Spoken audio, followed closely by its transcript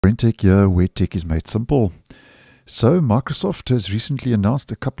BrenTech here, where tech is made simple. So Microsoft has recently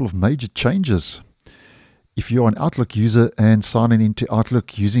announced a couple of major changes. If you're an Outlook user and signing into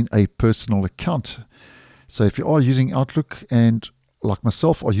Outlook using a personal account, so if you are using Outlook and like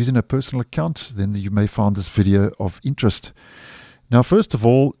myself are using a personal account, then you may find this video of interest. Now, first of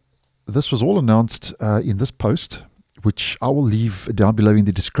all, this was all announced in this post, which I will leave down below in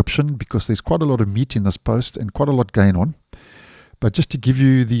the description because there's quite a lot of meat in this post and quite a lot going on. But just to give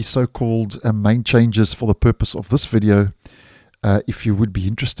you the so-called main changes for the purpose of this video, if you would be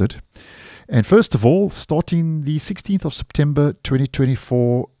interested. And first of all, starting the 16th of September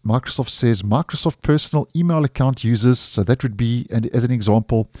 2024, Microsoft says Microsoft personal email account users, so that would be, and as an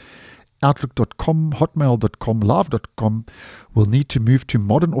example, Outlook.com, Hotmail.com, Live.com, will need to move to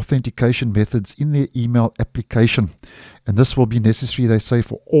modern authentication methods in their email application. And this will be necessary, they say,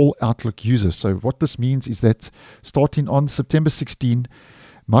 for all Outlook users. So what this means is that starting on September 16,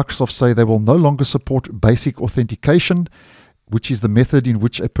 Microsoft say they will no longer support basic authentication, which is the method in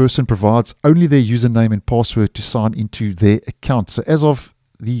which a person provides only their username and password to sign into their account. So as of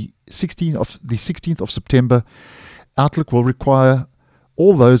the 16th of September, Outlook will require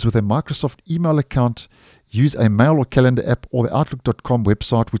all those with a Microsoft email account use a mail or calendar app or the Outlook.com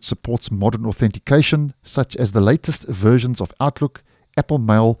website which supports modern authentication, such as the latest versions of Outlook, Apple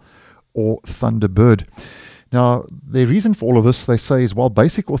Mail, or Thunderbird. Now, the reason for all of this, they say, is while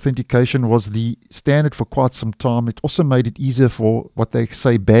basic authentication was the standard for quite some time, it also made it easier for what they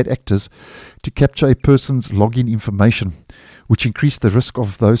say bad actors to capture a person's login information, which increased the risk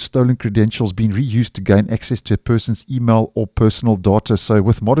of those stolen credentials being reused to gain access to a person's email or personal data. So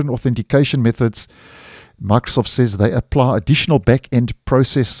with modern authentication methods, Microsoft says they apply additional back-end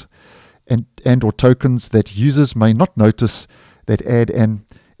process and or tokens that users may not notice that add an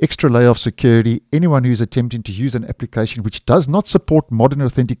extra layer of security. Anyone who is attempting to use an application which does not support modern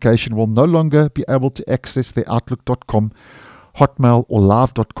authentication will no longer be able to access their Outlook.com, Hotmail, or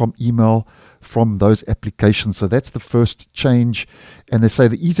Live.com email from those applications. So that's the first change. And they say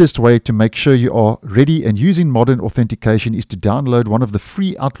the easiest way to make sure you are ready and using modern authentication is to download one of the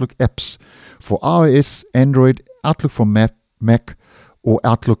free Outlook apps for iOS, Android, Outlook for Mac, or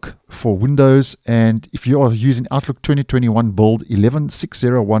Outlook for Windows. And if you are using Outlook 2021 build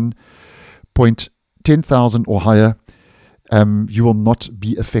 11601.10,000 or higher, you will not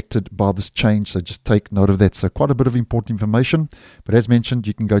be affected by this change. So just take note of that. So quite a bit of important information. But as mentioned,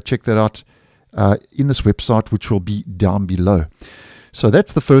 you can go check that out in this website, which will be down below. So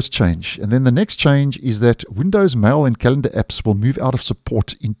that's the first change. And then the next change is that Windows Mail and Calendar apps will move out of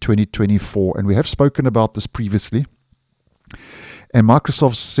support in 2024. And we have spoken about this previously. And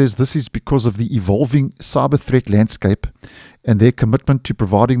Microsoft says this is because of the evolving cyber threat landscape and their commitment to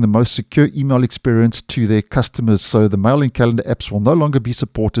providing the most secure email experience to their customers. So the mail and calendar apps will no longer be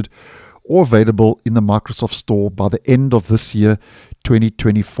supported or available in the Microsoft Store by the end of this year,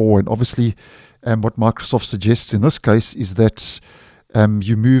 2024. And obviously, what Microsoft suggests in this case is that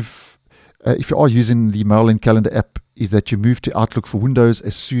you move, if you are using the mail and calendar app, is that you move to Outlook for Windows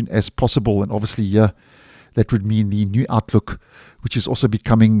as soon as possible. And obviously, that would mean the new Outlook, which is also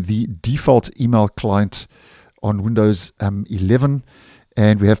becoming the default email client on Windows 11.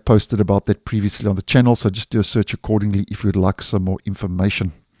 And we have posted about that previously on the channel, so just do a search accordingly if you would like some more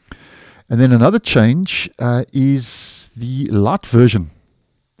information. And then another change is the light version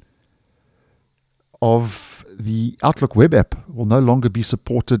of the Outlook web app will no longer be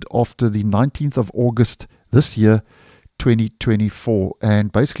supported after the 19th of August this year, 2024.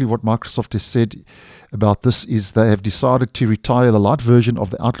 And basically what Microsoft has said about this is they have decided to retire the light version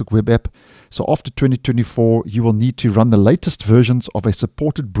of the Outlook web app. So after 2024, you will need to run the latest versions of a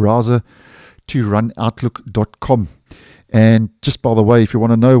supported browser to run Outlook.com. And just by the way, if you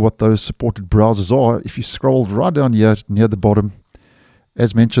want to know what those supported browsers are, if you scroll right down here near the bottom,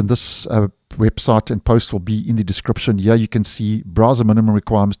 as mentioned, this website and post will be in the description. Here you can see browser minimum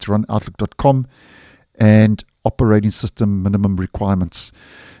requirements to run Outlook.com and operating system minimum requirements.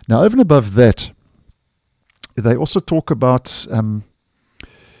 Now, over and above that, they also talk about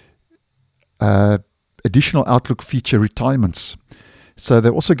additional Outlook feature retirements. So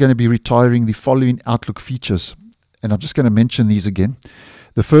they're also going to be retiring the following Outlook features. And I'm just going to mention these again.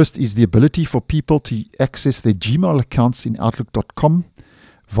 The first is the ability for people to access their Gmail accounts in Outlook.com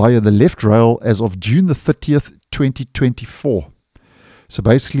via the left rail as of June the 30th, 2024. So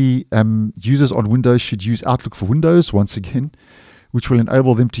basically, users on Windows should use Outlook for Windows, once again, which will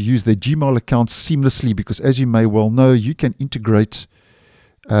enable them to use their Gmail accounts seamlessly, because as you may well know, you can integrate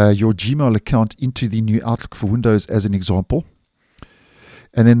your Gmail account into the new Outlook for Windows as an example.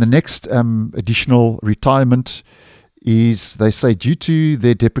 And then the next additional retirement is they say due to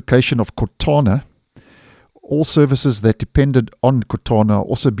their deprecation of Cortana, all services that depended on Cortana are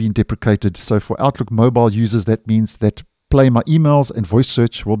also being deprecated. So for Outlook mobile users, that means that Play My Emails and Voice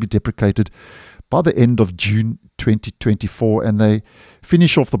Search will be deprecated by the end of June 2024. And they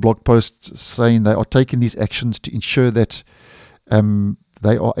finish off the blog post saying they are taking these actions to ensure that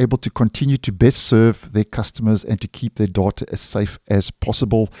they are able to continue to best serve their customers and to keep their data as safe as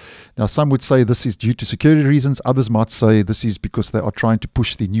possible. Now, some would say this is due to security reasons. Others might say this is because they are trying to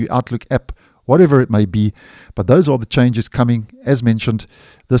push the new Outlook app, whatever it may be. But those are the changes coming. As mentioned,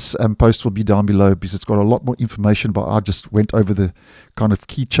 this post will be down below because it's got a lot more information, but I just went over the kind of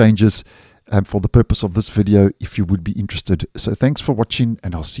key changes for the purpose of this video if you would be interested. So thanks for watching,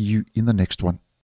 and I'll see you in the next one.